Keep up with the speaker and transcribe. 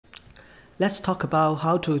let's talk about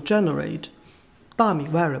how to generate dummy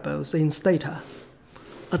variables in Stata.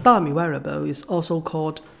 A dummy variable is also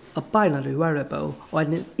called a binary variable or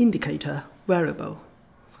an indicator variable.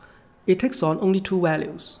 It takes on only two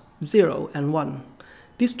values, 0 and 1.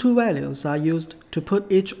 These two values are used to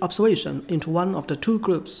put each observation into one of the two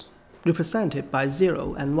groups represented by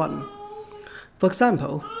 0 and 1. For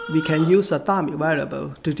example, we can use a dummy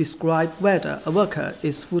variable to describe whether a worker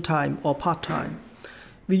is full-time or part-time.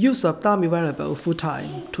 We use a dummy variable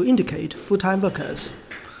full-time to indicate full-time workers.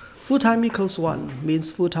 Full-time equals 1 means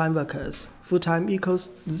full-time workers. Full-time equals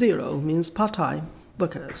 0 means part-time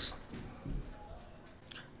workers.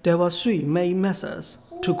 There were three main methods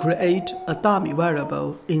to create a dummy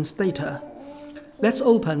variable in Stata. Let's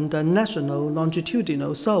open the National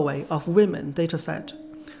Longitudinal Survey of Women dataset.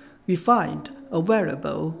 We find a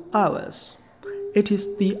variable hours. It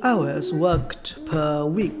is the hours worked per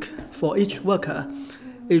week for each worker.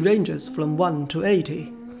 It ranges from 1 to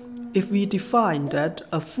 80. If we define that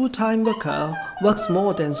a full-time worker works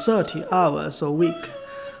more than 30 hours a week,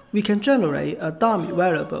 we can generate a dummy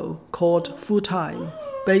variable called full-time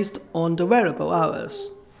based on the variable hours.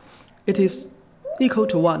 It is equal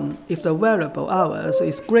to 1 if the variable hours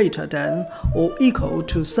is greater than or equal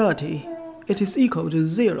to 30. It is equal to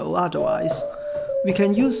 0 otherwise. We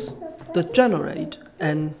can use the generate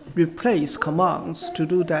and replace commands to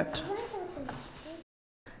do that.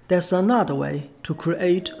 There's another way to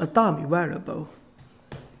create a dummy variable.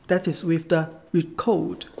 That is with the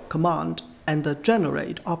recode command and the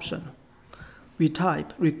generate option. We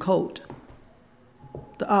type recode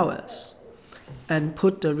the hours and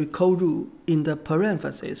put the recode rule in the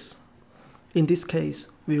parentheses. In this case,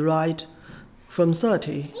 we write from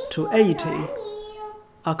 30 to 80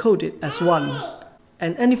 are coded as 1,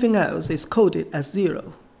 and anything else is coded as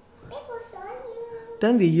 0.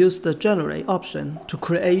 Then we use the generate option to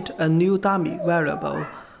create a new dummy variable,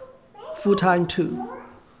 fulltime 2.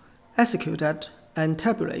 Execute that and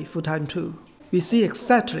tabulate fulltime 2. We see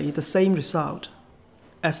exactly the same result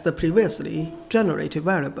as the previously generated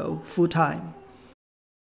variable fulltime.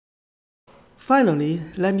 Finally,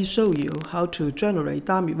 let me show you how to generate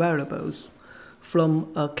dummy variables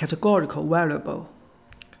from a categorical variable.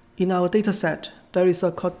 In our dataset, there is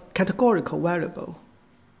a categorical variable,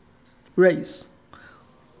 race,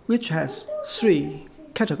 which has three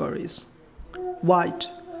categories: white,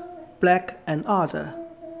 black, and other.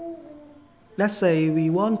 Let's say we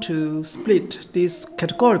want to split this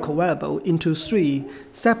categorical variable into three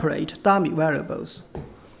separate dummy variables.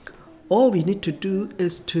 All we need to do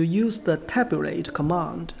is to use the tabulate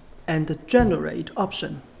command and the generate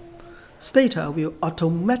option. Stata will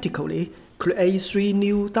automatically create three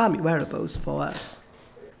new dummy variables for us.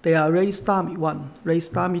 They are race dummy 1, race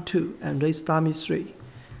dummy 2, and race dummy 3.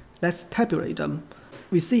 Let's tabulate them.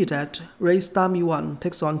 We see that race dummy 1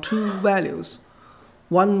 takes on two values.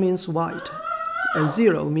 1 means white, and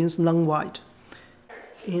 0 means non-white.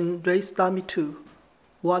 In race dummy 2,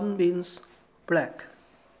 1 means black,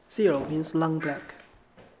 0 means non-black.